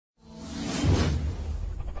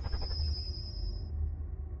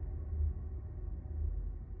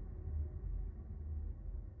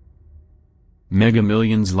Mega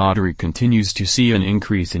Millions lottery continues to see an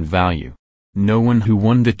increase in value. No one who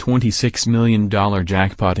won the $26 million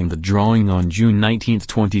jackpot in the drawing on June 19,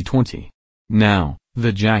 2020. Now,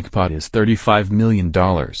 the jackpot is $35 million.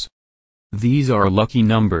 These are lucky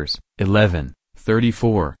numbers: 11,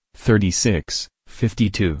 34, 36,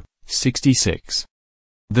 52, 66.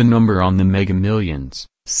 The number on the Mega Millions: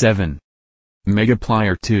 7.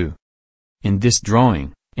 Megaplier 2. In this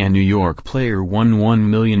drawing, a New York player won $1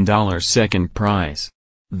 million second prize.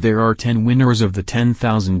 There are 10 winners of the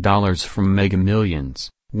 $10,000 from Mega Millions.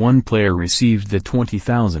 One player received the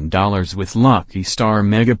 $20,000 with lucky star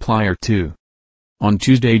Megaplier 2. On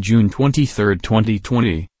Tuesday, June 23,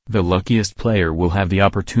 2020, the luckiest player will have the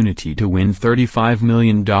opportunity to win $35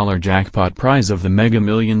 million jackpot prize of the Mega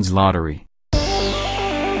Millions lottery.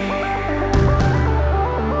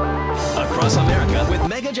 Across America with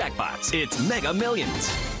Mega Jackpots, it's Mega Millions.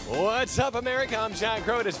 What's up, America? I'm John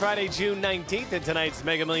Crow. It is Friday, June 19th, and tonight's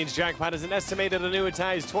Mega Millions jackpot is an estimated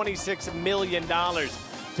annuitized $26 million.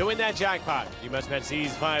 To win that jackpot, you must bet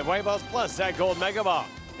these 5 white balls plus that gold mega ball.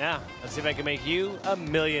 Now, let's see if I can make you a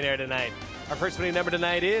millionaire tonight. Our first winning number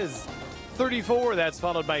tonight is 34. That's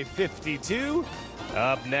followed by 52.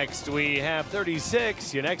 Up next, we have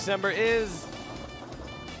 36. Your next number is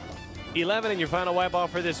 11, and your final white ball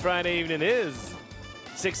for this Friday evening is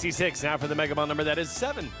 66. Now for the mega ball number, that is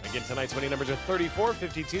 7. Again, tonight's winning numbers are 34,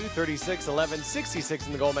 52, 36, 11, 66,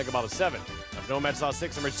 and the gold mega ball is 7. If no match saw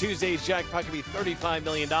 6 numbers, Tuesday's jackpot could be $35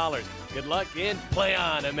 million. Good luck and play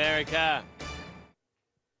on, America.